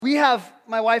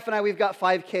My wife and I, we've got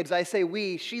 5 kids. I say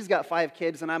we, she's got 5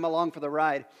 kids, and I'm along for the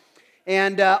ride.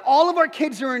 And all of our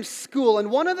kids are in school. And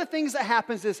one of the things that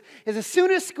happens is as soon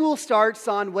as school starts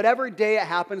on whatever day it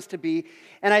happens to be,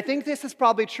 and I think this is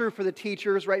probably true for the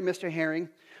teachers, right, Mr. Herring,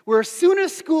 where as soon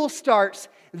as school starts,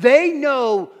 they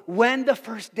know when the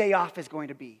first day off is going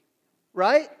to be,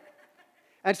 right?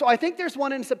 And so I think there's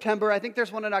one in September, I think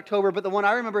there's one in October, but the one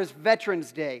I remember is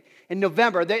Veterans Day in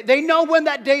November. They know when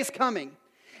that day is coming.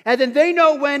 And then they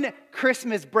know when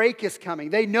Christmas break is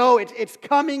coming. They know it's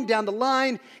coming down the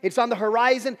line, it's on the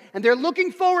horizon, and they're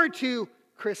looking forward to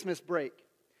Christmas break.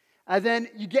 And then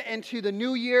you get into the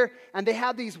new year, and they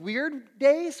have these weird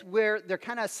days where they're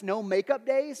kind of snow makeup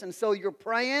days. And so you're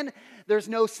praying there's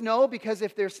no snow, because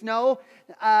if there's snow,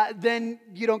 then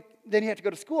you have to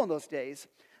go to school on those days.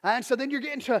 And so then you're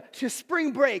getting to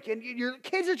spring break, and your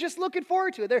kids are just looking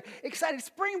forward to it. They're excited.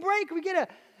 Spring break, we get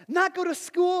to not go to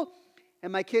school.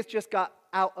 And my kids just got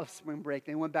out of spring break.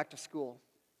 They went back to school.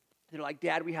 They're like,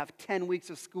 Dad, we have 10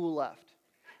 weeks of school left.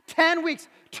 10 weeks,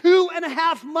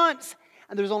 2.5 months.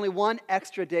 And there's only one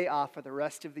extra day off for the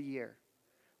rest of the year.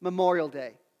 Memorial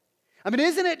Day. I mean,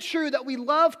 isn't it true that we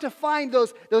love to find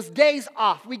those days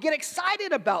off? We get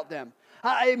excited about them.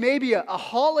 It may be a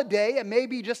holiday, it may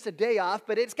be just a day off,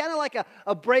 but it's kind of like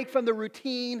a break from the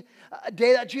routine, a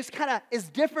day that just kind of is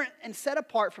different and set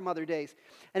apart from other days.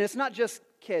 And it's not just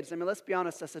kids. I mean, let's be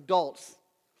honest, as adults,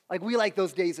 like we like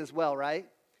those days as well, right?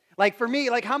 Like for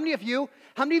me, like how many of you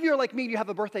are like me, you have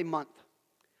a birthday month?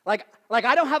 Like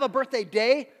I don't have a birthday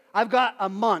day, I've got a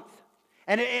month.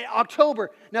 And in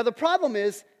October, now the problem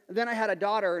is, then I had a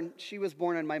daughter, and she was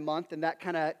born in my month, and that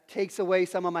kind of takes away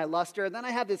some of my luster. And then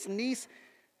I have this niece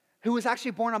who was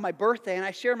actually born on my birthday, and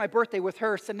I share my birthday with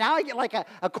her. So now I get like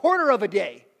a quarter of a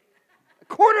day. A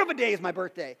quarter of a day is my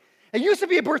birthday. It used to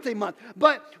be a birthday month,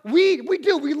 but we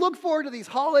look forward to these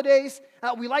holidays.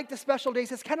 We like the special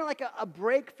days. It's kind of like a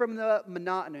break from the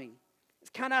monotony. It's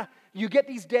kind of, you get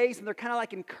these days, and they're kind of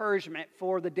like encouragement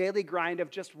for the daily grind of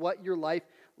just what your life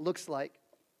looks like.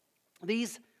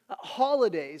 These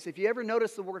holidays, if you ever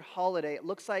notice the word holiday, it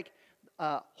looks like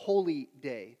holy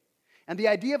day. And the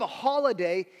idea of a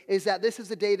holiday is that this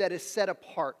is a day that is set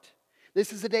apart.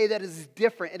 This is a day that is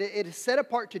different. It is set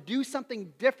apart to do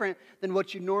something different than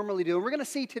what you normally do. And we're going to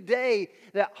see today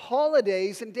that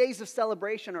holidays and days of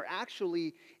celebration are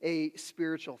actually a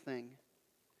spiritual thing.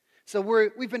 So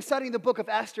we've been studying the book of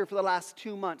Esther for the last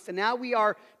 2 months. And now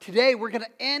today we're going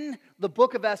to end the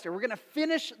book of Esther. We're going to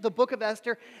finish the book of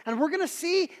Esther. And we're going to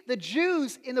see the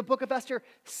Jews in the book of Esther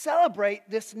celebrate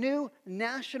this new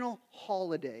national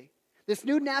holiday. This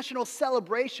new national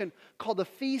celebration called the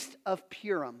Feast of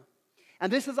Purim.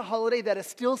 And this is a holiday that is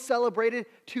still celebrated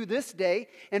to this day.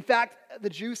 In fact, the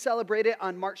Jews celebrate it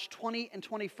on March 20 and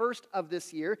 21st of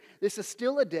this year. This is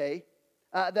still a day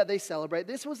that they celebrate.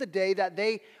 This was a day that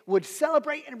they would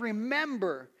celebrate and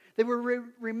remember. They would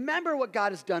remember what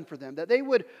God has done for them, that they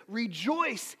would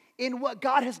rejoice in what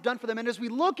God has done for them. And as we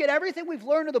look at everything we've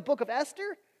learned in the book of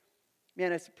Esther,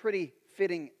 man, it's a pretty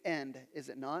fitting end, is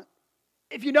it not?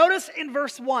 If you notice in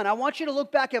verse 1, I want you to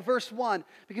look back at verse 1,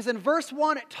 because in verse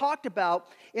 1 it talked about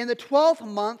in the 12th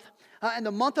month, in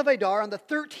the month of Adar, on the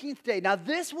 13th day. Now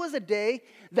this was a day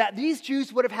that these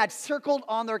Jews would have had circled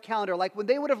on their calendar. Like when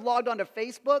they would have logged onto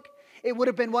Facebook, it would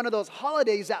have been one of those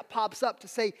holidays that pops up to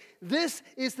say, this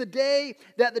is the day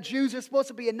that the Jews are supposed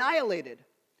to be annihilated.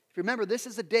 If you remember, this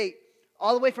is a date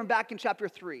all the way from back in chapter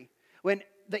 3, when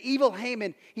the evil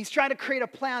Haman, he's trying to create a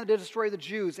plan to destroy the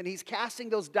Jews, and he's casting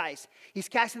those dice. He's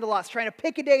casting the lots, trying to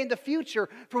pick a day in the future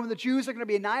for when the Jews are going to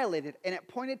be annihilated. And it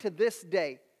pointed to this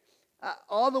day,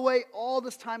 all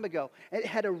this time ago. It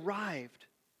had arrived.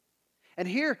 And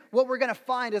here, what we're going to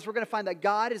find that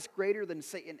God is greater than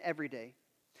Satan every day.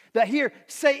 That here,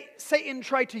 Satan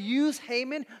tried to use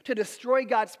Haman to destroy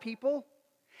God's people,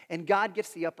 and God gets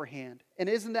the upper hand. And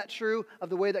isn't that true of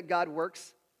the way that God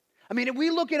works? I mean, if we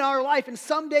look in our life, and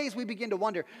some days we begin to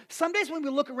wonder. Some days when we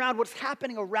look around what's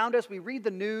happening around us, we read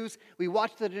the news, we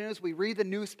watch the news, we read the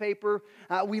newspaper,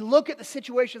 we look at the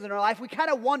situations in our life, we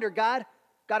kind of wonder, God,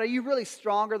 are you really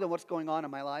stronger than what's going on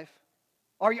in my life?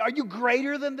 Are you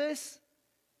greater than this?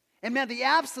 And man, the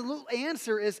absolute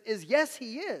answer is yes,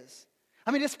 He is.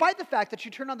 I mean, despite the fact that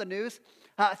you turn on the news,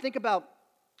 think about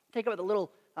the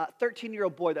little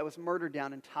 13-year-old boy that was murdered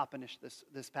down in Toppenish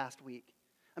this past week.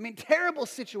 I mean, terrible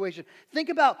situation. Think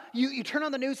about, you turn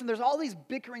on the news and there's all these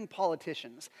bickering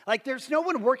politicians. Like there's no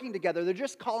one working together. They're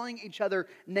just calling each other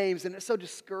names, and it's so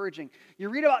discouraging. You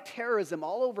read about terrorism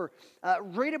all over.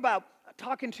 Read about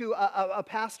talking to a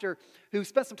pastor who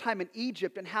spent some time in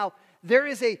Egypt and how there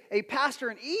is a pastor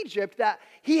in Egypt that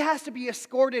he has to be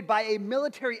escorted by a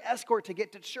military escort to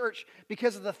get to church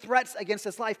because of the threats against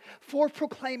his life for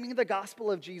proclaiming the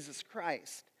gospel of Jesus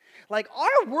Christ. Like,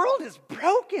 our world is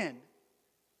broken.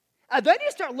 And then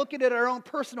you start looking at our own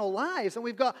personal lives, and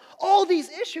we've got all these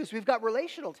issues. We've got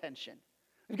relational tension.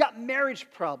 We've got marriage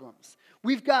problems.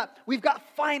 We've got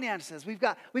finances. We've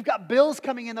got bills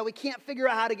coming in that we can't figure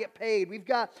out how to get paid. We've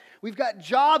got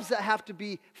jobs that have to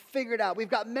be figured out. We've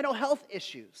got mental health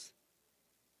issues.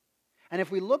 And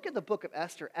if we look at the book of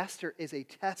Esther, Esther is a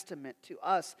testament to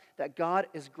us that God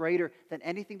is greater than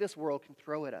anything this world can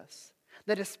throw at us.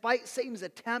 That despite Satan's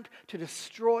attempt to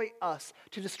destroy us,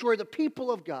 to destroy the people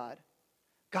of God,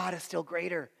 God is still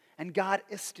greater and God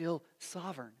is still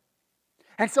sovereign.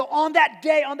 And so on that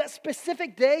day, on that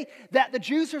specific day that the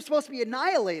Jews are supposed to be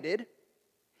annihilated,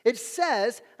 it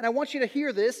says, and I want you to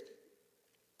hear this,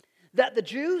 that the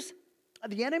Jews,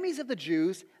 the enemies of the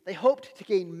Jews, they hoped to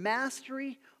gain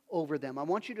mastery over them. I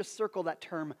want you to circle that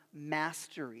term,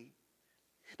 mastery.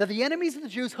 That the enemies of the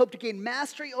Jews hoped to gain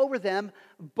mastery over them,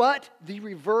 but the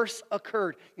reverse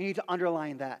occurred. You need to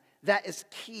underline that. That is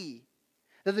key.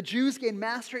 That the Jews gained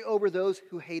mastery over those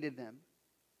who hated them.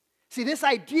 See, this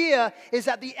idea is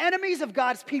that the enemies of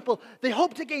God's people, they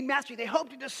hope to gain mastery. They hope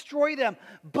to destroy them.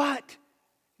 But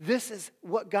this is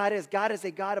what God is. God is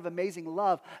a God of amazing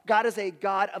love. God is a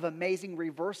God of amazing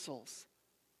reversals.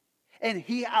 And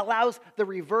He allows the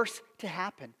reverse to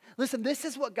happen. Listen, this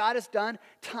is what God has done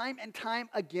time and time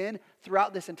again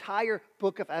throughout this entire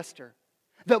book of Esther.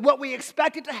 That what we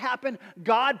expected to happen,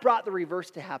 God brought the reverse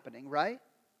to happening, right?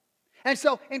 And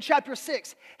so in chapter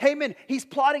 6, Haman, he's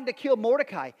plotting to kill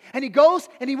Mordecai. And he goes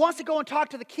and he wants to go and talk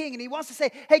to the king. And he wants to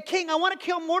say, hey, king, I want to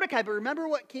kill Mordecai. But remember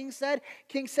what king said?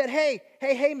 King said, hey,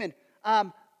 Haman,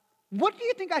 what do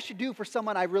you think I should do for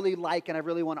someone I really like and I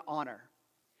really want to honor?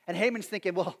 And Haman's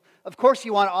thinking, well, of course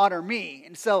you want to honor me.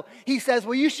 And so he says,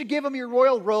 well, you should give him your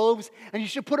royal robes and you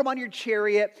should put him on your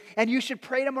chariot and you should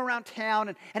parade him around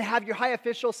town and have your high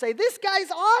officials say, this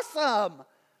guy's awesome.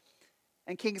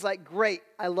 And King's like, great,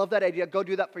 I love that idea. Go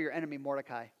do that for your enemy,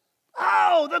 Mordecai.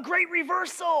 Oh, the great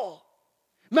reversal.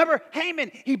 Remember,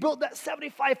 Haman, he built that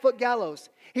 75-foot gallows.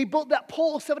 He built that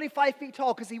pole 75 feet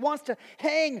tall because he wants to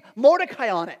hang Mordecai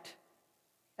on it.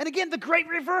 And again, the great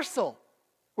reversal.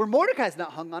 Where Mordecai's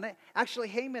not hung on it, actually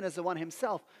Haman is the one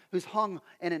himself who's hung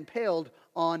and impaled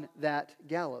on that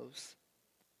gallows.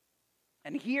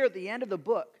 And here at the end of the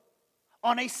book,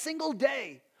 on a single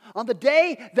day, on the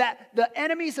day that the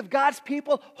enemies of God's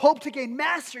people hope to gain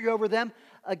mastery over them,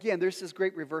 again, there's this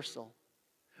great reversal.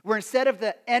 Where instead of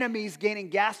the enemies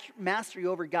gaining mastery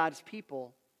over God's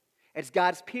people, it's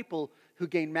God's people who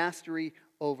gain mastery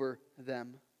over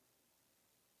them.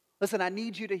 Listen, I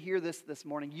need you to hear this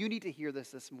morning. You need to hear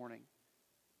this morning.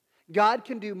 God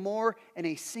can do more in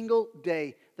a single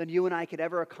day than you and I could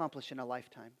ever accomplish in a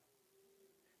lifetime.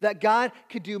 That God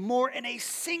could do more in a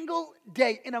single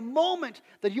day, in a moment,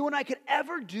 than you and I could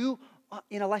ever do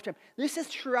in a lifetime. This is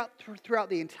throughout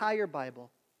the entire Bible.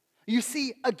 You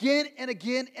see again and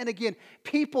again and again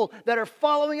people that are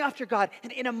following after God.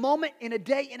 And in a moment, in a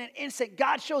day, in an instant,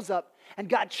 God shows up and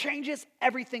God changes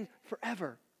everything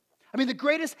forever. I mean, the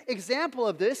greatest example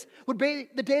of this would be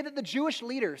the day that the Jewish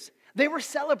leaders, they were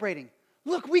celebrating.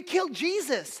 Look, we killed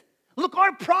Jesus. Look,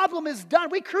 our problem is done.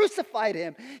 We crucified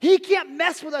him. He can't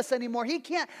mess with us anymore. He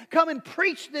can't come and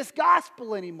preach this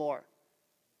gospel anymore.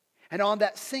 And on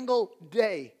that single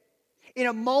day, in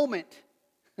a moment,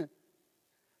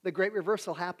 the great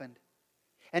reversal happened.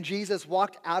 And Jesus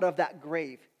walked out of that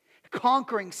grave,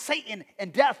 conquering Satan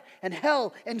and death and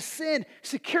hell and sin,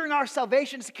 securing our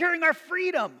salvation, securing our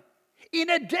freedom. In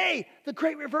a day, the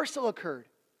great reversal occurred.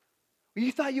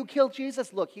 You thought you killed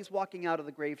Jesus? Look, he's walking out of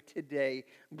the grave today,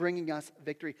 bringing us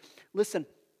victory. Listen,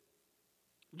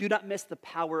 do not miss the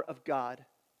power of God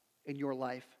in your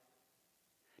life.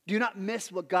 Do not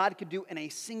miss what God could do in a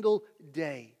single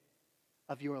day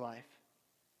of your life.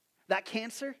 That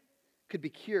cancer could be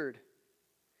cured.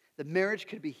 The marriage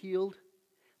could be healed.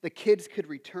 The kids could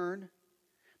return.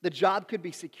 The job could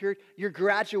be secured. Your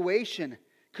graduation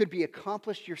could be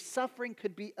accomplished. Your suffering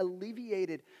could be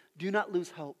alleviated. Do not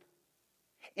lose hope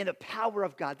in the power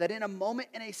of God, that in a moment,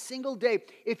 in a single day,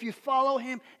 if you follow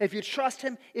him, if you trust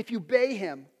him, if you obey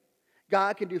him,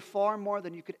 God can do far more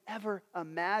than you could ever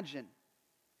imagine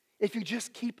if you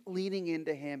just keep leaning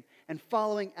into him and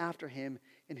following after him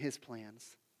in his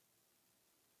plans.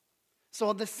 So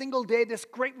on this single day, this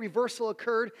great reversal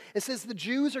occurred. It says the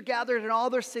Jews are gathered in all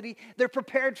their city. They're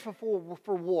prepared for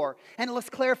war. And let's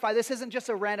clarify, this isn't just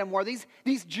a random war.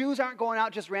 These Jews aren't going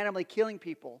out just randomly killing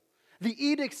people. The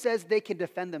edict says they can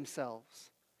defend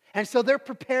themselves. And so they're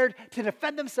prepared to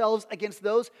defend themselves against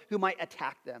those who might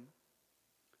attack them.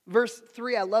 Verse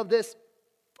 3, I love this.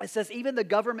 It says, even the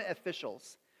government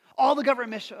officials, all the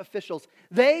government officials,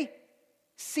 they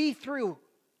see through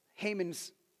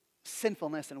Haman's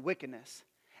sinfulness and wickedness.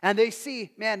 And they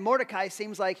see, man, Mordecai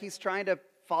seems like he's trying to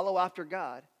follow after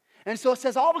God. And so it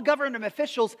says all the government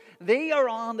officials, they are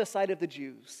on the side of the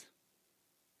Jews.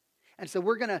 And so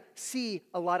we're going to see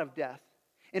a lot of death.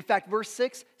 In fact, verse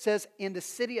 6 says in the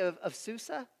city of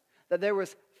Susa that there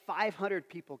was 500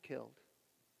 people killed.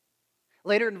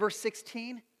 Later in verse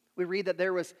 16, we read that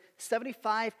there was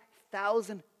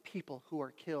 75,000 people who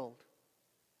were killed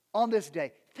on this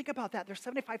day. Think about that. There's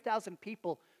 75,000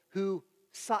 people who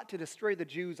sought to destroy the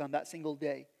Jews on that single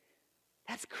day.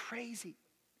 That's crazy.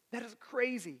 That is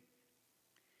crazy.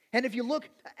 And if you look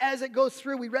as it goes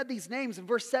through, we read these names in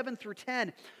verse 7 through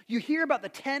 10. You hear about the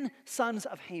 10 sons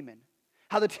of Haman.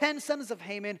 How the 10 sons of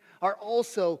Haman are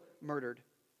also murdered.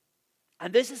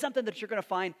 And this is something that you're going to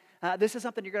find. This is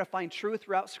something you're going to find true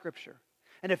throughout Scripture.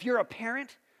 And if you're a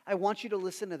parent, I want you to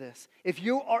listen to this. If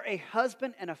you are a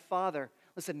husband and a father,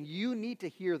 listen, you need to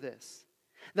hear this.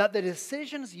 That the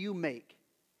decisions you make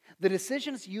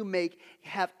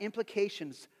have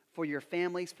implications for your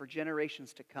families for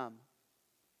generations to come.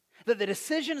 That the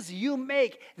decisions you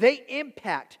make, they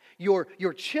impact your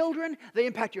children, they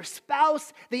impact your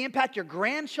spouse, they impact your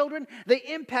grandchildren, they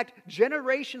impact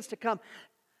generations to come.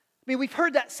 I mean, we've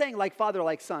heard that saying, like father,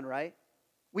 like son, right?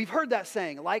 We've heard that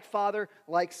saying, like father,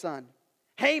 like son.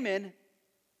 Haman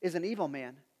is an evil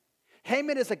man.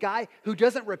 Haman is a guy who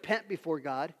doesn't repent before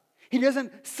God. He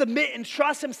doesn't submit and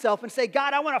trust himself and say,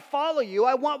 God, I want to follow you.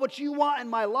 I want what you want in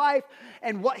my life.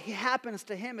 And what happens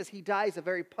to him is he dies a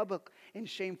very public and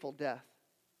shameful death.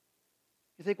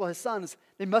 You think, well, his sons,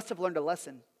 they must have learned a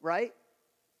lesson, right?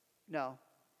 No.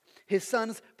 His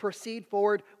sons proceed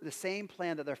forward with the same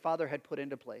plan that their father had put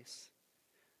into place.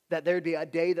 That there would be a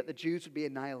day that the Jews would be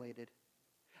annihilated.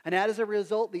 And as a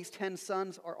result, these 10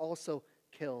 sons are also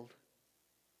killed.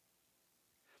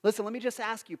 Listen, let me just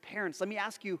ask you, parents, let me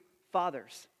ask you,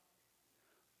 fathers,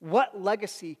 what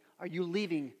legacy are you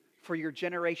leaving for your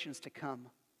generations to come?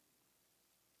 I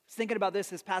was thinking about this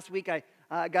past week.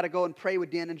 I got to go and pray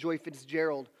with Dan and Joy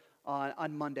Fitzgerald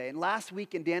on Monday. And last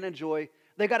week in Dan and Joy,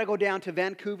 they got to go down to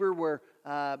Vancouver where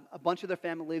a bunch of their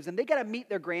family lives, and they got to meet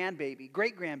their grandbaby,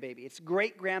 great-grandbaby. It's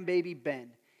great-grandbaby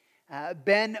Ben.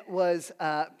 Ben was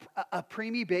a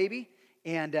preemie baby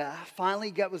and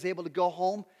finally was able to go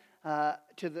home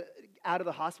out of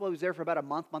the hospital. He was there for about a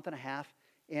month and a half.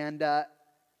 And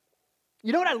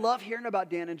you know what I love hearing about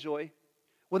Dan and Joy?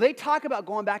 When they talk about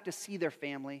going back to see their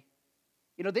family,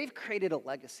 you know, they've created a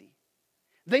legacy.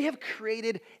 They have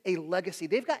created a legacy.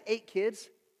 They've got 8 kids.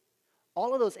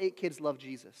 All of those 8 kids love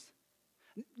Jesus.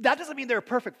 That doesn't mean they're a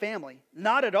perfect family.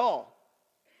 Not at all.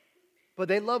 But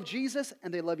they love Jesus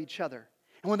and they love each other.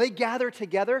 And when they gather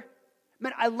together,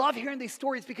 man, I love hearing these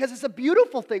stories because it's a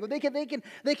beautiful thing.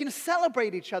 They can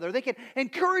celebrate each other. They can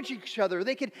encourage each other.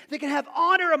 They can have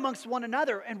honor amongst one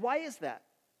another. And why is that?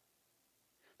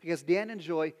 Because Dan and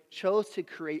Joy chose to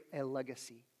create a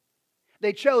legacy.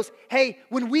 They chose, hey,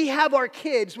 when we have our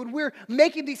kids, when we're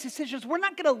making these decisions, we're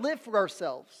not going to live for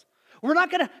ourselves. We're not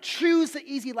going to choose the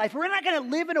easy life. We're not going to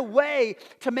live in a way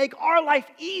to make our life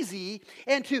easy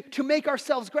and to make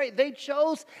ourselves great. They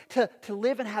chose to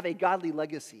live and have a godly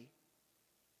legacy.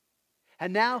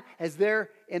 And now, as they're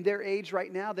in their age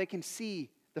right now, they can see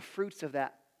the fruits of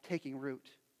that taking root.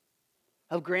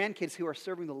 Of grandkids who are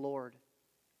serving the Lord.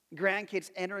 Grandkids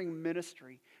entering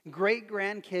ministry.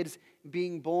 Great-grandkids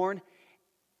being born.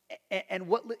 And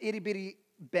what itty-bitty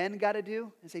Ben got to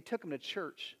do is they took him to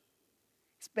church.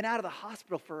 He's been out of the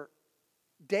hospital for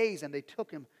days, and they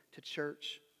took him to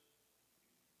church.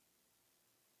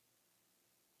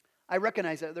 I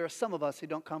recognize that there are some of us who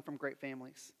don't come from great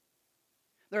families.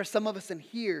 There are some of us in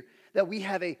here that we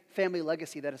have a family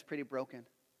legacy that is pretty broken.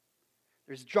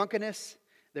 There's drunkenness,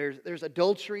 there's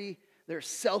adultery, there's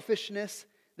selfishness,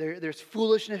 there's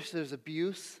foolishness, there's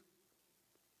abuse.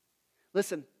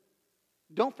 Listen,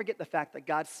 don't forget the fact that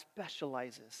God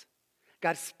specializes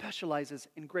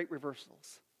in great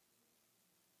reversals.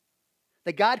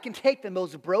 That God can take the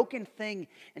most broken thing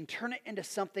and turn it into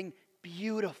something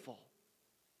beautiful.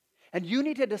 And you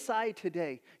need to decide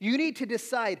today. You need to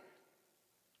decide,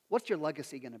 what's your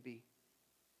legacy going to be?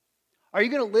 Are you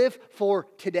going to live for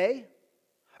today?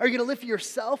 Are you going to live for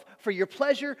yourself, for your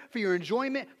pleasure, for your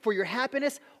enjoyment, for your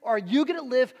happiness? Or are you going to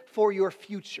live for your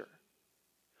future?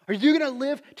 Are you going to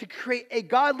live to create a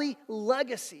godly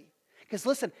legacy? Because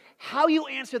listen, how you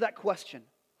answer that question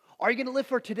Are you going to live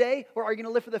for today or are you going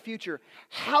to live for the future?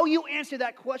 How you answer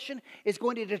that question is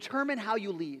going to determine how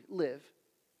you live.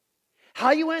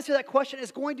 How you answer that question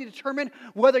is going to determine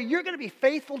whether you're going to be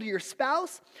faithful to your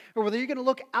spouse or whether you're going to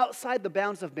look outside the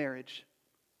bounds of marriage.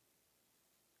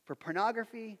 For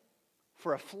pornography,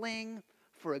 for a fling,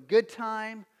 for a good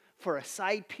time, for a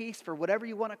side piece, for whatever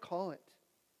you want to call it.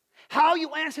 How you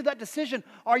answer that decision,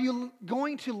 are you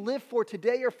going to live for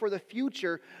today or for the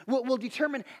future, will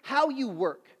determine how you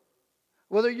work.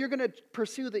 Whether you're going to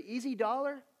pursue the easy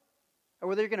dollar or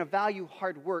whether you're going to value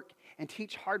hard work and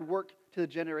teach hard work to the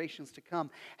generations to come.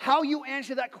 How you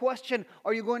answer that question,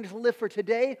 are you going to live for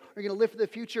today or are you going to live for the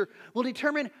future, will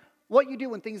determine what you do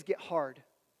when things get hard.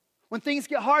 When things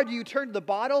get hard, do you turn to the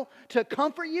bottle to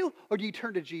comfort you or do you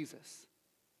turn to Jesus?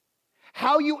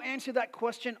 How you answer that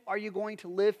question, are you going to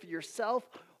live for yourself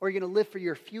or are you going to live for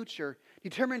your future,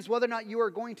 determines whether or not you are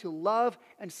going to love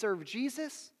and serve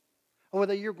Jesus or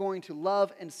whether you're going to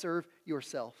love and serve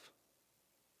yourself.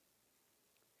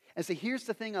 And so here's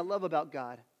the thing I love about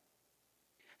God.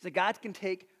 Is that God can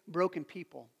take broken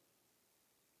people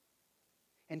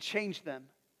and change them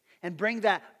and bring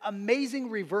that amazing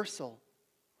reversal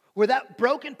where that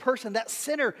broken person, that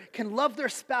sinner, can love their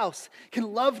spouse, can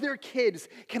love their kids,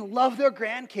 can love their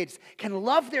grandkids, can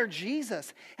love their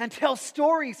Jesus, and tell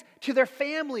stories to their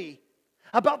family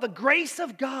about the grace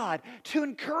of God, to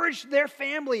encourage their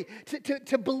family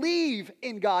to believe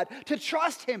in God, to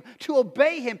trust Him, to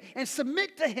obey Him, and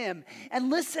submit to Him. And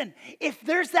listen, if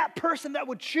there's that person that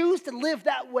would choose to live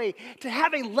that way, to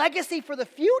have a legacy for the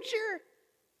future,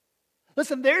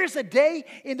 listen, there's a day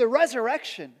in the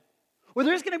resurrection where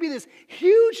there's going to be this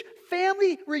huge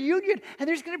family reunion, and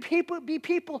there's going to be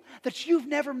people that you've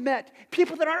never met,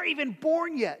 people that aren't even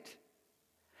born yet.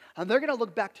 And they're going to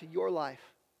look back to your life.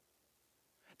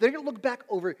 They're going to look back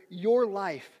over your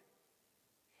life,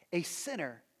 a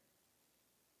sinner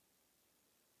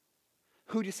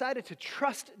who decided to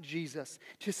trust Jesus,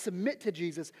 to submit to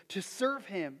Jesus, to serve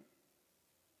Him,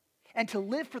 and to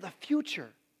live for the future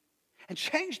and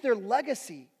change their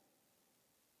legacy.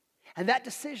 And that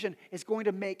decision is going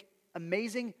to make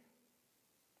amazing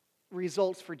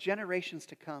results for generations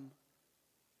to come.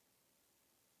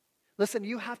 Listen,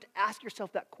 you have to ask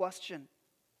yourself that question.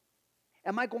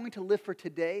 Am I going to live for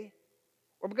today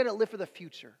or am I going to live for the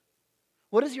future?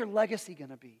 What is your legacy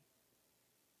going to be?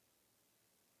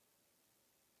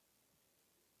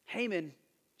 Haman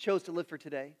chose to live for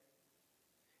today.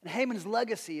 And Haman's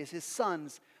legacy is his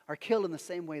sons are killed in the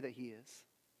same way that he is.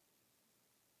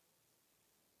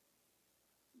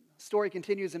 The story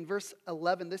continues in verse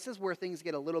 11. This is where things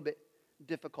get a little bit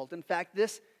difficult. In fact,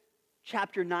 this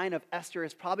chapter 9 of Esther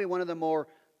is probably one of the more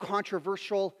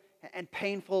controversial and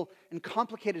painful and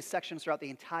complicated sections throughout the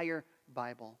entire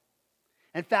Bible.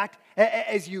 In fact,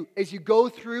 as you go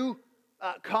through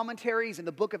commentaries in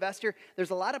the book of Esther,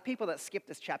 there's a lot of people that skip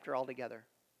this chapter altogether.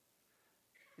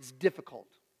 It's difficult.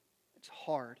 It's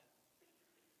hard.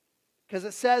 Because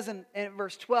it says in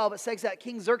verse 12, it says that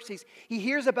King Xerxes, he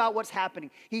hears about what's happening.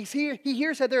 He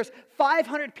hears that there's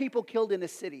 500 people killed in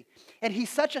this city. And he's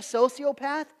such a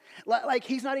sociopath, like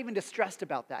he's not even distressed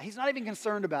about that. He's not even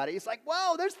concerned about it. He's like,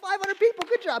 whoa, there's 500 people.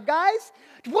 Good job, guys.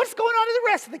 What's going on in the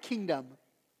rest of the kingdom?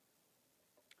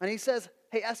 And he says,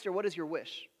 hey, Esther, what is your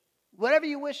wish? Whatever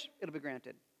you wish, it'll be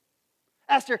granted.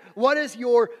 Esther, what is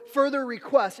your further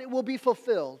request? It will be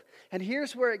fulfilled. And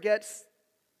here's where it gets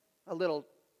a little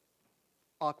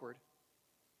awkward.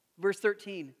 Verse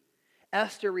 13,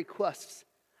 Esther requests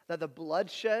that the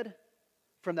bloodshed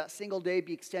from that single day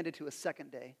be extended to a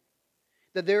second day.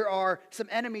 That there are some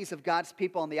enemies of God's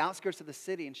people on the outskirts of the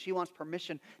city, and she wants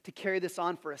permission to carry this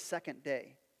on for a second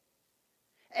day.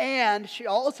 And she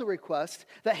also requests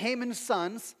that Haman's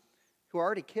sons, who are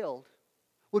already killed,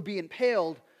 would be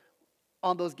impaled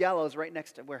on those gallows right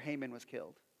next to where Haman was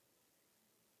killed.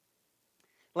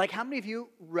 Like, how many of you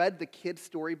read the kids'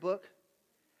 storybook?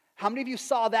 How many of you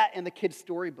saw that in the kids'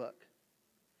 storybook?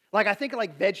 Like, I think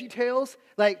like VeggieTales.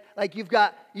 Like you've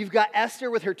got Esther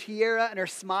with her tiara and her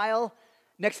smile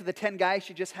next to the 10 guys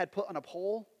she just had put on a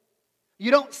pole.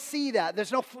 You don't see that.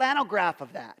 There's no flannel graph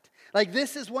of that. Like,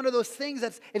 this is one of those things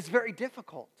it's very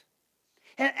difficult.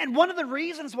 And one of the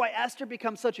reasons why Esther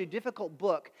becomes such a difficult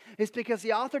book is because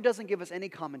the author doesn't give us any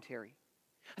commentary.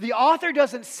 The author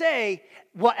doesn't say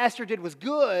what Esther did was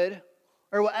good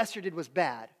or what Esther did was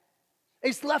bad.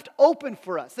 It's left open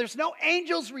for us. There's no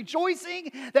angels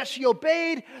rejoicing that she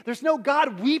obeyed. There's no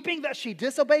God weeping that she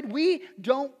disobeyed. We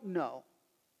don't know.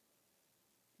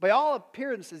 By all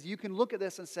appearances, you can look at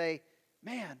this and say,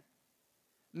 man,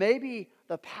 maybe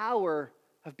the power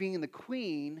of being the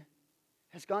queen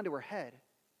has gone to her head.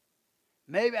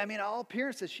 Maybe, all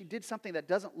appearances, she did something that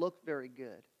doesn't look very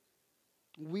good.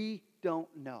 We don't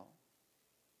know.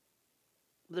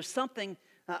 There's something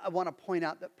I want to point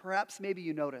out that perhaps maybe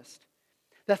you noticed.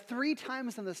 That 3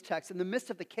 times in this text, in the midst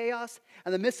of the chaos,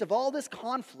 in the midst of all this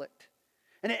conflict,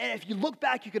 and if you look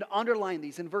back, you could underline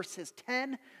these in verses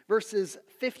 10, verses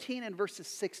 15, and verses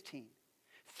 16.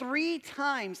 3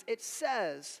 times it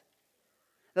says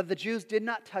that the Jews did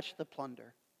not touch the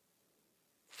plunder.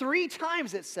 3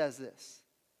 times it says this.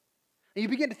 And you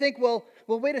begin to think, well,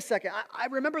 wait a second. I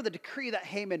remember the decree that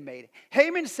Haman made.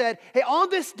 Haman said, hey, on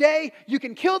this day, you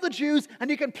can kill the Jews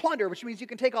and you can plunder, which means you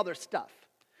can take all their stuff.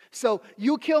 So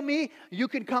you kill me, you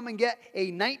can come and get a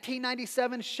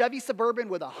 1997 Chevy Suburban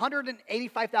with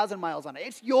 185,000 miles on it.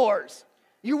 It's yours.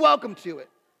 You're welcome to it.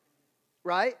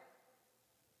 Right?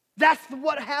 That's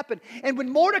what happened. And when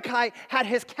Mordecai had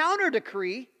his counter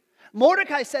decree,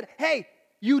 Mordecai said, hey,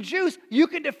 you Jews, you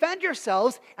can defend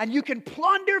yourselves and you can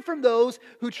plunder from those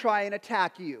who try and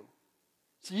attack you.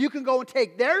 So you can go and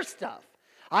take their stuff.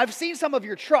 I've seen some of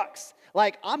your trucks.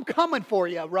 Like, I'm coming for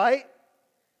you, right?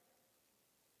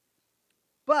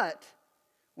 But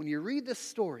when you read this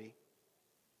story,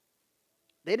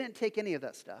 they didn't take any of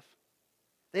that stuff.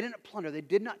 They didn't plunder. They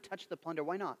did not touch the plunder.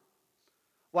 Why not?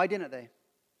 Why didn't they?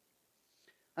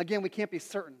 Again, we can't be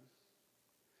certain.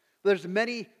 There's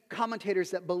many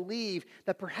commentators that believe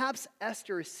that perhaps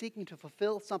Esther is seeking to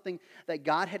fulfill something that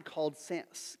God had called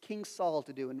King Saul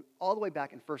to do, and all the way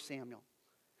back in 1 Samuel.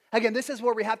 Again, this is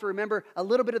where we have to remember a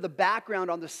little bit of the background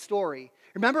on the story.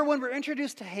 Remember when we're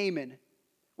introduced to Haman?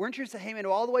 We're introduced to Haman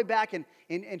all the way back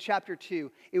in chapter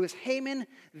 2. It was Haman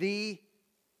the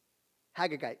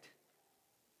Haggagite,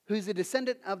 who's a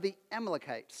descendant of the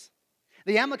Amalekites.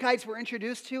 The Amalekites were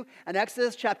introduced to in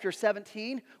Exodus chapter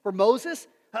 17, where Moses,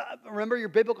 remember your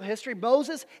biblical history,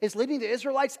 Moses is leading the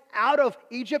Israelites out of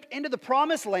Egypt into the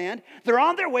promised land. They're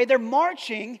on their way, they're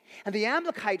marching, and the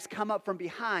Amalekites come up from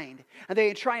behind, and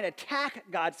they try and attack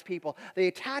God's people. They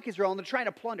attack Israel, and they're trying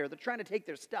to plunder. They're trying to take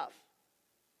their stuff.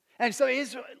 And so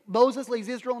Moses leads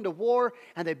Israel into war,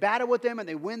 and they battle with them, and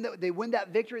they win that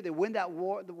victory, they win that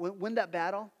war, win that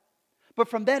battle. But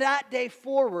from that day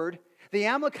forward, the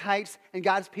Amalekites and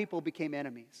God's people became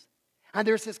enemies. And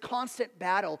there's this constant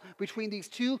battle between these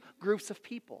two groups of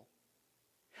people.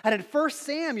 And in 1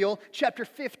 Samuel chapter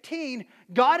 15,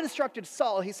 God instructed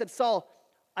Saul. He said, Saul,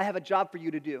 I have a job for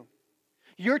you to do.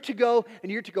 You're to go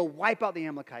wipe out the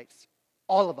Amalekites.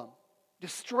 All of them.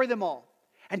 Destroy them all.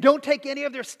 And don't take any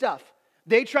of their stuff.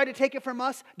 They try to take it from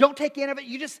us. Don't take any of it.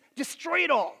 You just destroy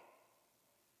it all.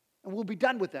 And we'll be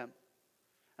done with them.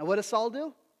 And what does Saul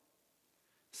do?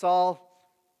 Saul,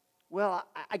 well,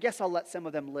 I guess I'll let some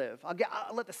of them live.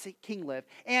 I'll let the king live.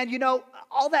 And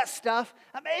all that stuff,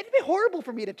 it'd be horrible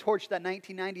for me to torch that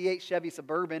 1998 Chevy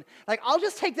Suburban. Like, I'll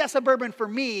just take that Suburban for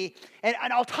me, and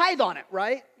I'll tithe on it,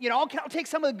 right? I'll take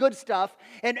some of the good stuff,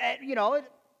 and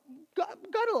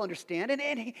God will understand.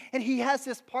 And he has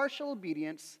this partial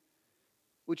obedience,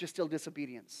 which is still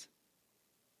disobedience.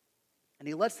 And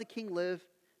he lets the king live.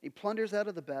 He plunders out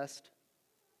of the best.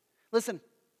 Listen,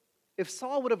 if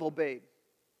Saul would have obeyed,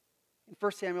 in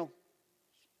 1 Samuel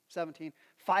 17,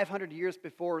 500 years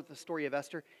before the story of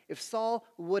Esther, if Saul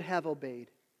would have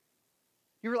obeyed,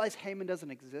 you realize Haman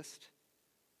doesn't exist?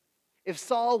 If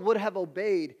Saul would have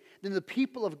obeyed, then the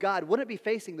people of God wouldn't be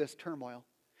facing this turmoil.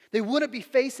 They wouldn't be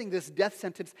facing this death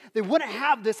sentence. They wouldn't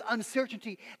have this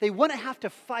uncertainty. They wouldn't have to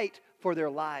fight for their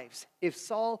lives if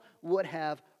Saul would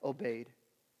have obeyed.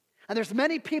 And there's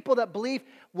many people that believe,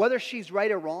 whether she's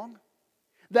right or wrong,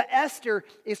 that Esther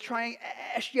is trying,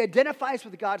 as she identifies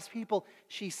with God's people,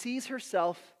 she sees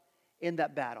herself in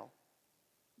that battle.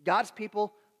 God's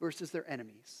people versus their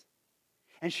enemies.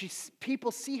 And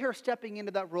people see her stepping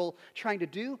into that role, trying to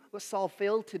do what Saul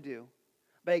failed to do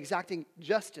by exacting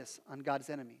justice on God's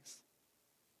enemies.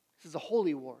 This is a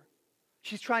holy war.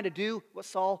 She's trying to do what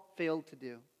Saul failed to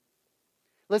do.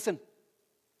 Listen,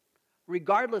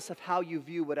 regardless of how you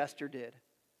view what Esther did,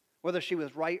 whether she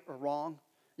was right or wrong,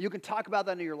 you can talk about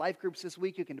that in your life groups this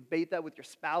week. You can debate that with your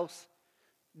spouse.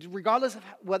 Regardless of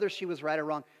whether she was right or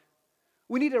wrong,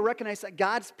 we need to recognize that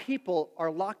God's people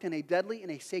are locked in a deadly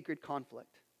and a sacred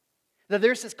conflict. That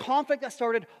there's this conflict that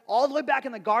started all the way back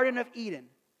in the Garden of Eden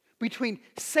between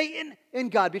Satan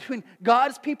and God, between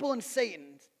God's people and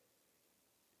Satan's.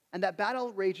 And that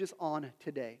battle rages on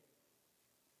today.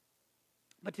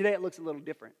 But today it looks a little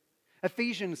different.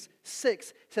 Ephesians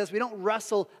 6 says we don't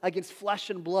wrestle against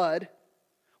flesh and blood.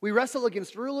 We wrestle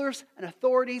against rulers and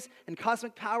authorities and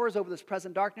cosmic powers over this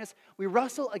present darkness. We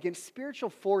wrestle against spiritual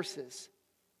forces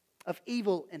of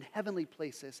evil in heavenly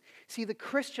places. See, the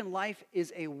Christian life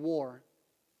is a war.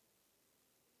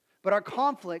 But our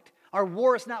conflict, our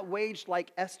war is not waged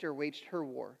like Esther waged her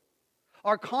war.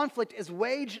 Our conflict is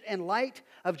waged in light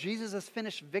of Jesus'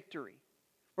 finished victory,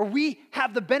 where we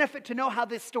have the benefit to know how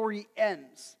this story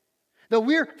ends. Though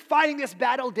we're fighting this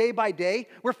battle day by day,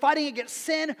 we're fighting against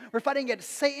sin, we're fighting against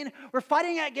Satan, we're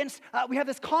fighting against, we have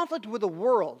this conflict with the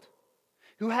world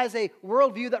who has a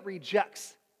worldview that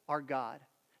rejects our God,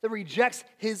 that rejects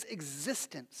his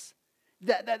existence,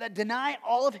 that deny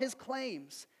all of his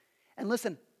claims. And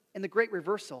listen, in the great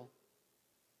reversal,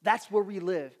 that's where we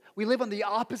live. We live on the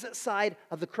opposite side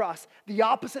of the cross, the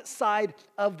opposite side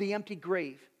of the empty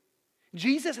grave.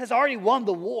 Jesus has already won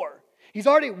the war. He's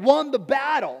already won the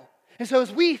battle. And so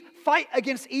as we fight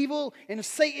against evil and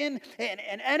Satan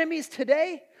and enemies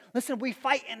today, listen, we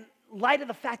fight in light of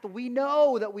the fact that we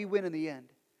know that we win in the end.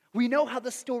 We know how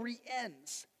the story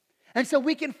ends. And so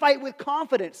we can fight with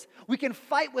confidence. We can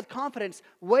fight with confidence,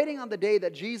 waiting on the day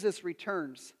that Jesus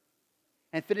returns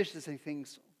and finishes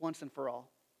things once and for all,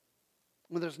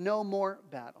 when there's no more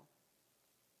battle.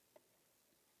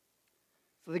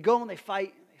 So they go and they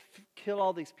fight, and they kill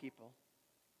all these people.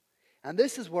 And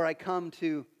this is where I come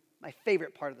to my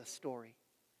favorite part of the story.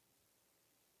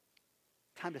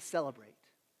 Time to celebrate.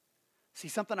 See,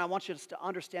 something I want you to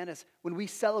understand is when we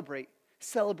celebrate,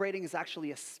 celebrating is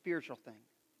actually a spiritual thing.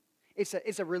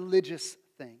 It's a religious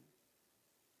thing.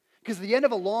 Because at the end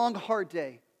of a long, hard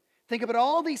day, think about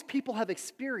all these people have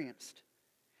experienced.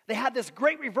 They had this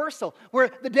great reversal where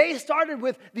the day started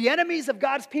with the enemies of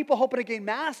God's people hoping to gain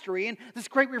mastery, and this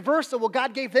great reversal, well,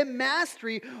 God gave them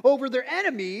mastery over their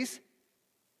enemies.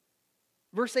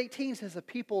 Verse 18 says the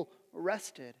people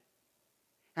rested.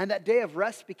 And that day of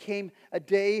rest became a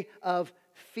day of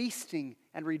feasting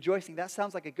and rejoicing. That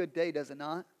sounds like a good day, does it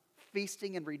not?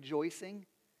 Feasting and rejoicing,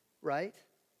 right?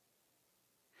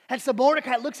 And so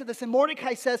Mordecai looks at this, and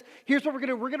Mordecai says, here's what we're going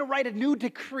to do. We're going to write a new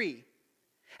decree.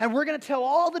 And we're going to tell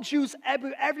all the Jews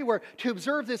everywhere to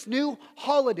observe this new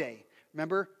holiday.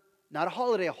 Remember, not a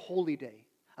holiday, a holy day.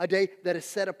 A day that is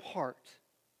set apart.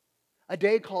 A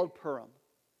day called Purim.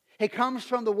 It comes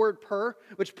from the word pur,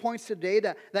 which points to the day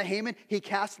that Haman, he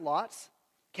cast lots,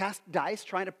 cast dice,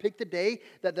 trying to pick the day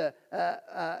that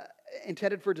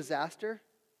intended for disaster.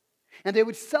 And they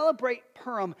would celebrate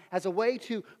Purim as a way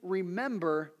to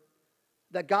remember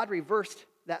that God reversed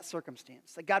that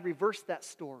circumstance, that God reversed that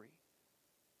story.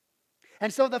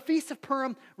 And so the Feast of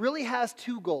Purim really has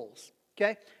two goals,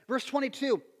 okay? Verse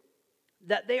 22,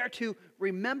 that they are to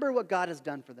remember what God has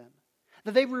done for them.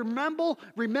 That they remember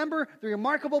the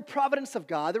remarkable providence of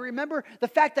God. They remember the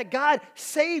fact that God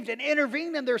saved and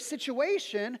intervened in their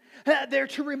situation. They're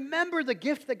to remember the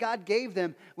gift that God gave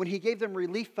them when he gave them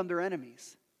relief from their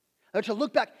enemies. They're to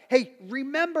look back, hey,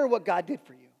 remember what God did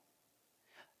for you.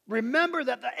 Remember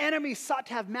that the enemy sought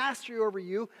to have mastery over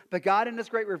you, but God in his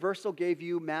great reversal gave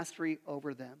you mastery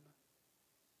over them.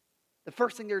 The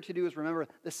first thing they're to do is remember.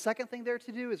 The second thing they're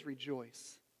to do is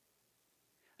rejoice.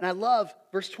 And I love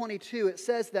verse 22. It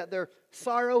says that their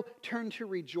sorrow turned to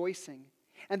rejoicing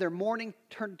and their mourning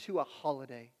turned to a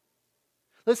holiday.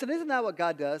 Listen, isn't that what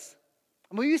God does?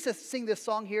 And we used to sing this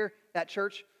song here at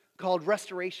church called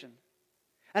Restoration.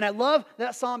 And I love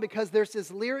that song because there's this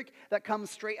lyric that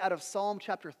comes straight out of Psalm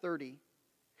chapter 30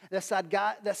 that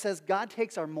says God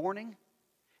takes our mourning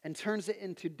and turns it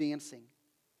into dancing.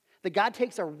 That God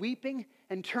takes our weeping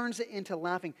and turns it into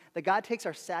laughing. That God takes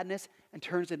our sadness and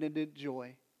turns it into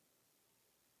joy.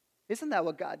 Isn't that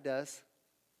what God does?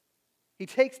 He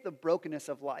takes the brokenness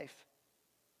of life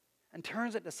and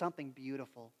turns it to something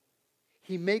beautiful.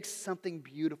 He makes something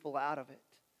beautiful out of it.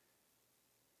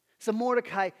 So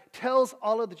Mordecai tells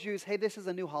all of the Jews, hey, this is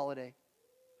a new holiday.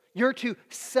 You're to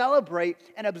celebrate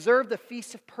and observe the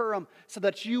Feast of Purim so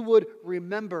that you would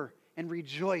remember and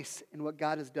rejoice in what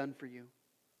God has done for you.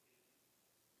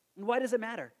 And why does it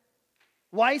matter?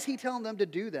 Why is he telling them to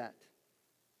do that?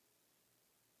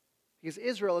 Because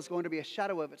Israel is going to be a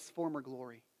shadow of its former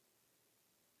glory.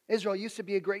 Israel used to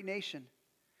be a great nation,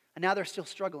 and now they're still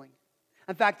struggling.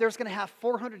 In fact, there's going to have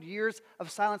 400 years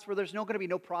of silence where there's going to be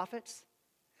no prophets.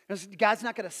 God's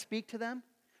not going to speak to them.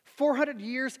 400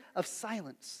 years of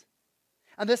silence.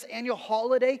 And this annual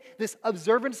holiday, this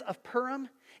observance of Purim,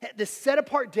 this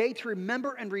set-apart day to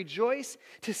remember and rejoice,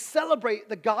 to celebrate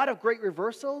the God of great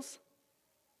reversals,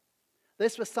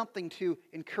 this was something to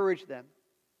encourage them,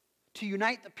 to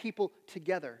unite the people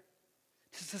together,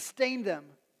 to sustain them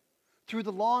through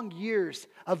the long years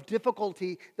of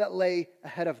difficulty that lay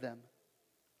ahead of them.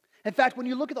 In fact, when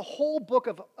you look at the whole book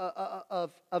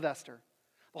of Esther,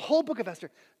 the whole book of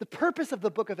Esther, the purpose of the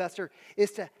book of Esther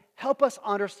is to help us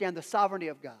understand the sovereignty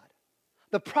of God,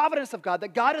 the providence of God,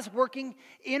 that God is working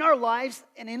in our lives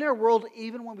and in our world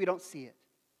even when we don't see it.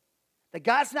 That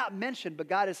God's not mentioned, but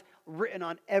God is written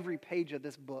on every page of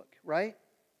this book, right?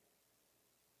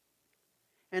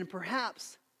 And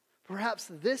perhaps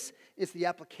this is the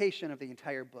application of the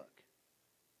entire book.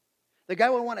 That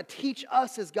God would want to teach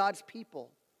us as God's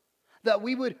people that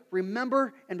we would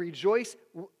remember and rejoice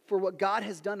for what God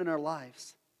has done in our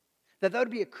lives. That would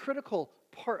be a critical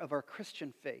part of our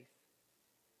Christian faith.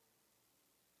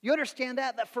 You understand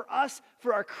that? That for us,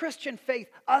 for our Christian faith,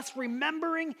 us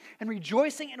remembering and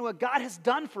rejoicing in what God has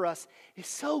done for us is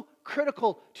so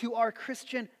critical to our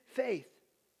Christian faith.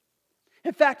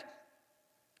 In fact,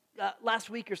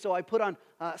 last week or so, I put on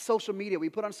social media. We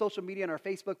put on social media on our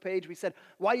Facebook page. We said,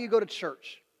 why do you go to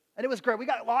church? And it was great. We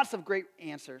got lots of great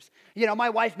answers. You know, my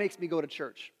wife makes me go to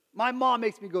church. My mom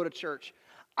makes me go to church.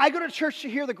 I go to church to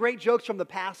hear the great jokes from the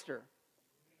pastor.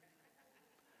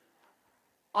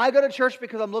 I go to church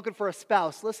because I'm looking for a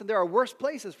spouse. Listen, there are worse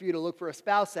places for you to look for a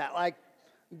spouse at. Like,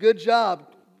 good job.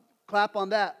 Clap on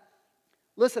that.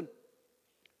 Listen,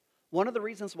 one of the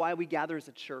reasons why we gather as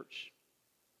a church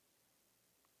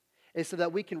is so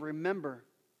that we can remember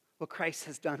what Christ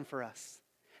has done for us.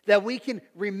 That we can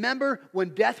remember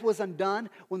when death was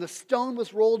undone, when the stone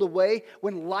was rolled away,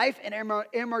 when life and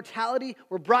immortality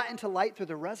were brought into light through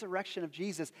the resurrection of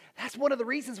Jesus. That's one of the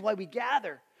reasons why we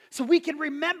gather. So we can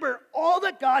remember all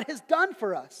that God has done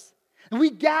for us. And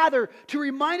we gather to be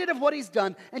reminded of what He's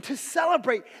done and to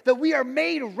celebrate that we are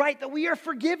made right, that we are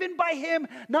forgiven by Him,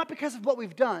 not because of what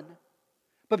we've done,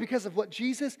 but because of what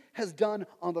Jesus has done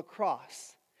on the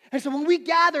cross. And so when we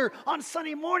gather on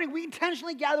Sunday morning, we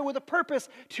intentionally gather with a purpose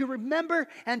to remember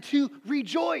and to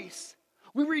rejoice.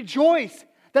 We rejoice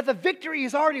that the victory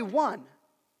is already won.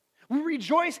 We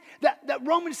rejoice that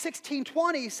Romans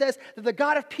 16:20 says that the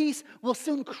God of peace will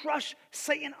soon crush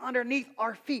Satan underneath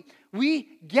our feet.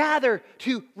 We gather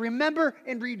to remember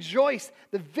and rejoice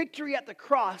the victory at the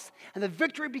cross and the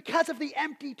victory because of the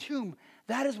empty tomb.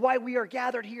 That is why we are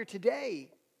gathered here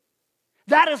today.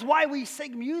 That is why we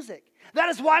sing music. That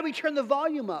is why we turn the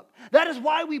volume up. That is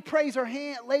why we praise our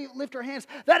hand, lift our hands.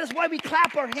 That is why we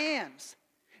clap our hands.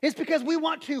 It's because we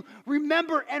want to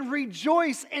remember and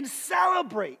rejoice and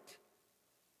celebrate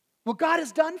what God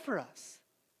has done for us.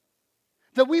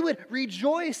 That we would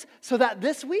rejoice so that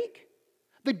this week,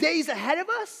 the days ahead of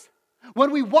us,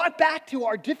 when we walk back to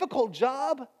our difficult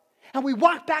job and we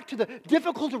walk back to the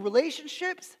difficult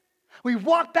relationships, we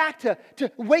walk back to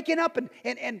waking up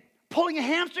and pulling a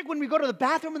hamstring when we go to the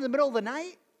bathroom in the middle of the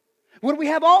night, when we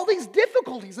have all these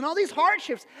difficulties and all these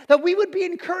hardships, that we would be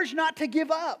encouraged not to give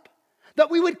up,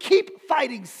 that we would keep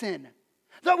fighting sin,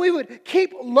 that we would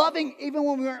keep loving even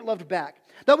when we weren't loved back,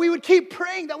 that we would keep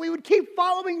praying, that we would keep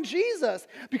following Jesus,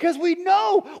 because we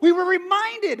know, we were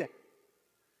reminded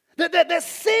that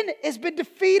sin has been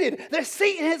defeated, that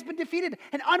Satan has been defeated,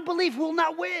 and unbelief will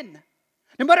not win.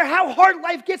 No matter how hard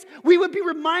life gets, we would be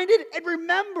reminded and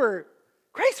remember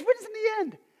Christ wins in the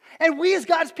end. And we as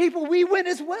God's people, we win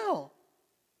as well.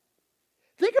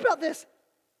 Think about this.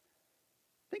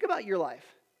 Think about your life.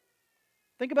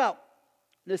 Think about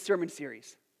this sermon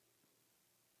series.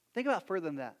 Think about further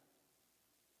than that.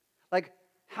 Like,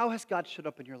 how has God showed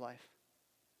up in your life?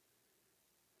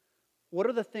 What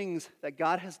are the things that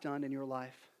God has done in your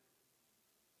life?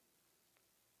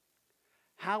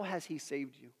 How has He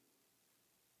saved you?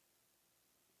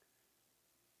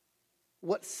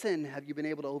 What sin have you been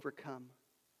able to overcome?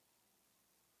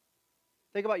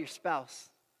 Think about your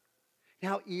spouse. You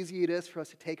know how easy it is for us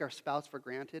to take our spouse for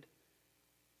granted?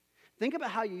 Think about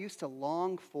how you used to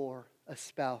long for a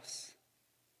spouse,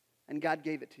 and God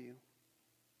gave it to you.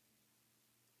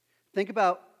 Think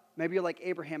about, maybe you're like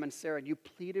Abraham and Sarah, and you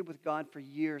pleaded with God for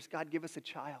years, God, give us a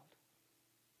child.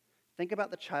 Think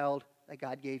about the child that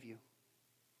God gave you,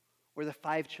 or the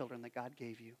 5 children that God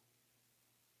gave you.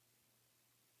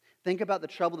 Think about the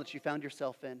trouble that you found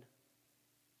yourself in.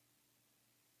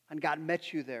 And God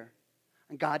met you there.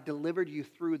 And God delivered you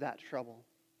through that trouble.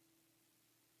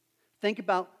 Think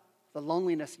about the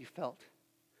loneliness you felt.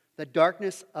 The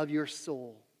darkness of your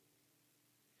soul.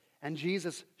 And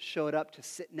Jesus showed up to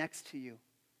sit next to you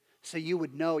so you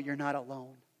would know you're not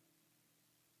alone.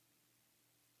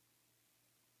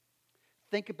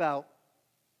 Think about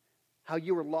how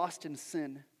you were lost in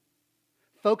sin,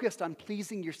 focused on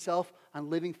pleasing yourself, on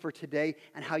living for today,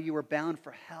 and how you were bound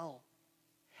for hell.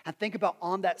 And think about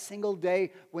on that single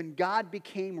day when God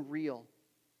became real,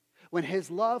 when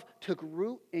His love took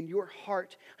root in your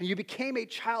heart, and you became a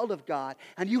child of God,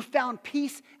 and you found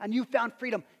peace, and you found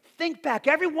freedom. Think back,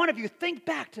 every one of you, think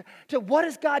back to what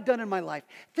has God done in my life.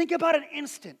 Think about an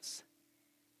instance.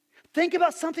 Think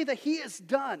about something that He has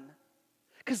done.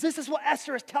 Because this is what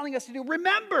Esther is telling us to do.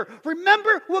 Remember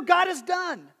what God has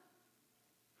done.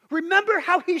 Remember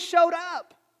how he showed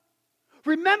up.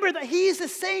 Remember that he is the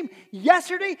same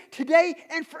yesterday, today,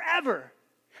 and forever.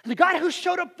 And the God who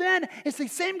showed up then is the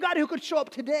same God who could show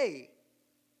up today.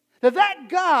 That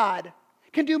God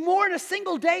can do more in a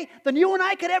single day than you and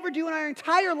I could ever do in our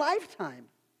entire lifetime.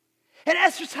 And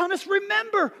Esther's telling us,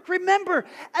 remember.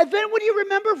 And then when you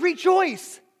remember,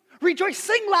 rejoice. Rejoice,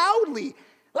 sing loudly.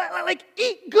 Like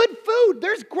eat good food.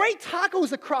 There's great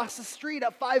tacos across the street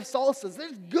at Five Salsas.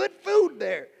 There's good food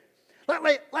there.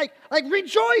 Like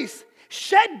rejoice.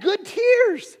 Shed good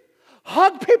tears.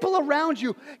 Hug people around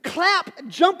you. Clap.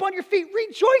 Jump on your feet.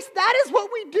 Rejoice. That is what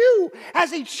we do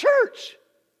as a church.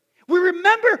 We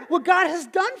remember what God has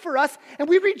done for us and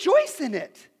we rejoice in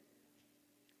it.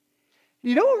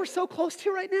 You know what we're so close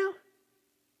to right now?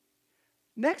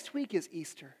 Next week is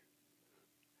Easter.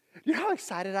 You know how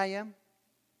excited I am?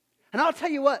 And I'll tell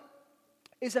you what,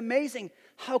 it's amazing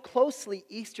how closely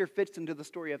Easter fits into the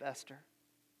story of Esther.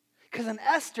 Because in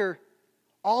Esther,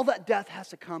 all that death has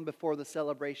to come before the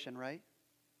celebration, right?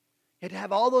 You had to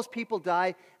have all those people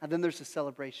die, and then there's a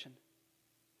celebration.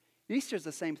 Easter is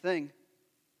the same thing.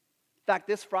 In fact,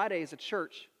 this Friday as a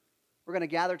church, we're going to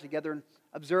gather together and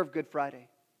observe Good Friday.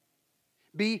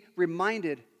 Be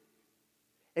reminded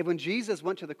of when Jesus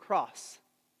went to the cross,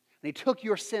 and he took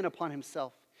your sin upon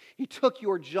himself. He took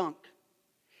your junk.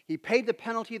 He paid the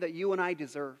penalty that you and I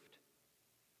deserved.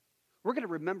 We're going to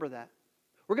remember that.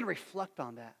 We're going to reflect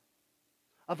on that.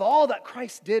 Of all that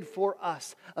Christ did for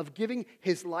us, of giving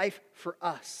his life for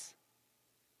us.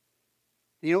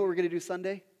 You know what we're going to do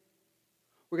Sunday?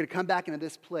 We're going to come back into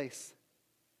this place,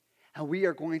 and we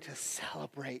are going to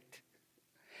celebrate.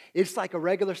 It's like a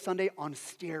regular Sunday on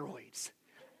steroids.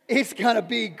 It's going to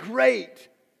be great.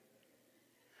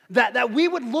 That we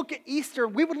would look at Easter,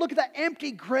 we would look at that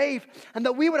empty grave, and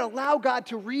that we would allow God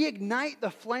to reignite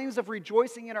the flames of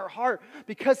rejoicing in our heart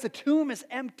because the tomb is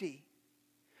empty.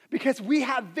 Because we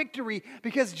have victory,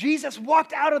 because Jesus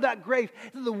walked out of that grave.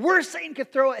 The worst Satan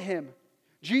could throw at him,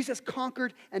 Jesus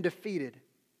conquered and defeated.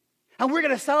 And we're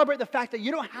going to celebrate the fact that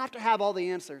you don't have to have all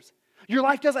the answers. Your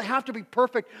life doesn't have to be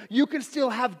perfect. You can still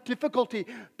have difficulty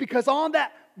because on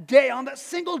that day, on that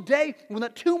single day when the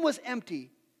tomb was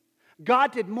empty,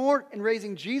 God did more in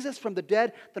raising Jesus from the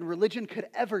dead than religion could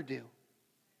ever do.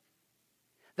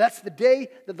 That's the day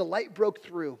that the light broke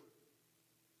through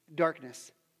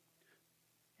darkness.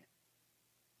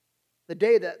 The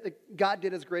day that God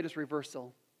did his greatest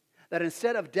reversal. That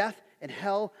instead of death and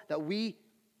hell that we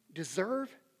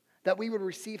deserve, that we would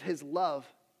receive his love,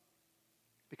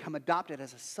 become adopted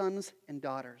as his sons and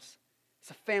daughters.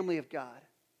 It's a family of God.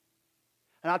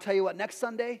 And I'll tell you what, next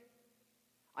Sunday,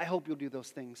 I hope you'll do those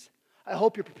things. I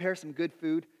hope you prepare some good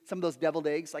food, some of those deviled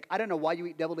eggs. Like, I don't know why you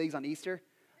eat deviled eggs on Easter,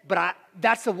 but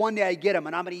that's the one day I get them,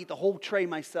 and I'm going to eat the whole tray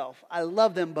myself. I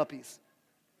love them buppies.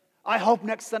 I hope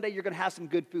next Sunday you're going to have some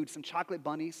good food, some chocolate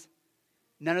bunnies.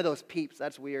 None of those Peeps,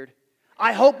 that's weird.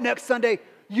 I hope next Sunday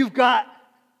you've got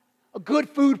a good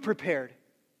food prepared.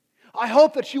 I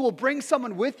hope that you will bring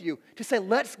someone with you to say,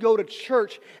 let's go to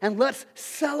church and let's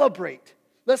celebrate.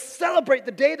 Let's celebrate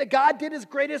the day that God did his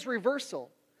greatest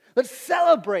reversal. Let's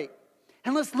celebrate.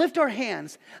 And let's lift our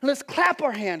hands, and let's clap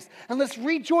our hands, and let's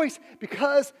rejoice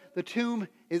because the tomb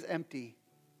is empty.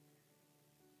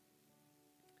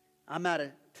 I'm out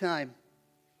of time.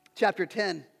 Chapter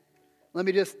 10. Let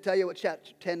me just tell you what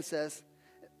chapter 10 says.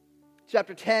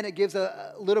 Chapter 10, it gives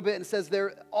a little bit and says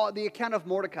there the account of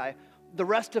Mordecai, the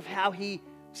rest of how he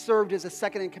served as a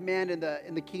second in command in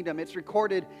the kingdom. It's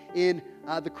recorded in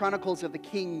the Chronicles of the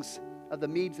Kings of the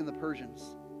Medes and the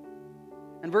Persians.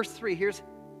 And verse 3, here's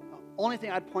only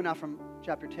thing I'd point out from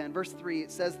chapter 10. Verse 3,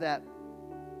 it says that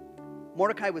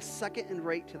Mordecai was second in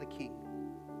rank to the king.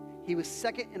 He was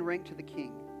second in rank to the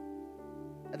king.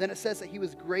 And then it says that he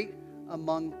was great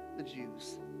among the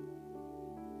Jews.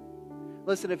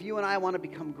 Listen, if you and I want to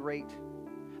become great,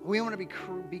 we want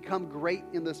to become great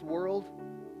in this world,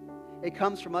 it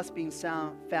comes from us being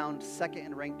found second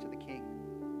in rank to the king.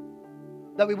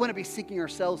 That we wouldn't be seeking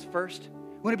ourselves first.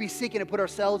 We wouldn't be seeking to put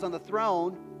ourselves on the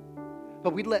throne,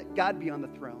 but we'd let God be on the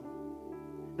throne.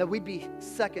 That we'd be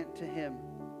second to him.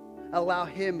 Allow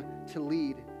him to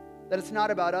lead. That it's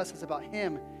not about us, it's about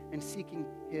him and seeking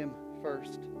him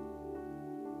first.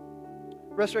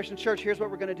 Restoration Church, here's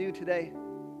what we're going to do today.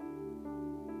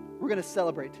 We're going to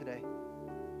celebrate today.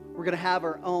 We're going to have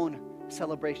our own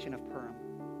celebration of Purim.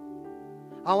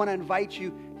 I want to invite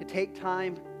you to take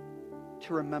time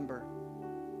to remember.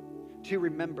 To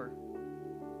remember.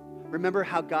 Remember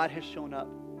how God has shown up.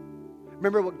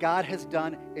 Remember what God has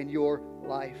done in your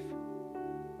life.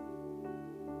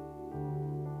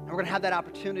 And we're going to have that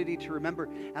opportunity to remember.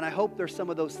 And I hope there's some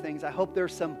of those things. I hope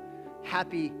there's some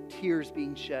happy tears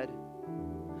being shed.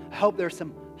 I hope there's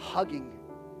some hugging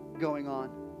going on.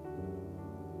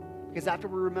 Because after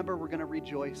we remember, we're going to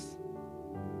rejoice.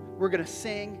 We're going to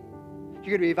sing.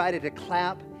 You're going to be invited to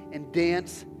clap and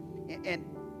dance and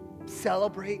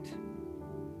celebrate.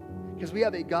 Because we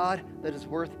have a God that is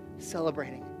worth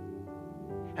celebrating.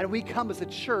 And we come as a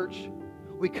church,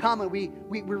 we come and we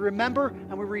remember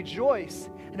and we rejoice.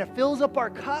 And it fills up our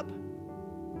cup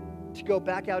to go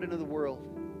back out into the world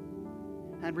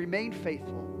and remain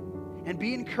faithful and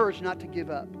be encouraged not to give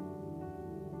up.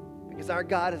 Because our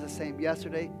God is the same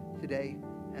yesterday, today,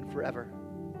 and forever.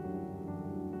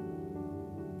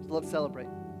 So let's celebrate.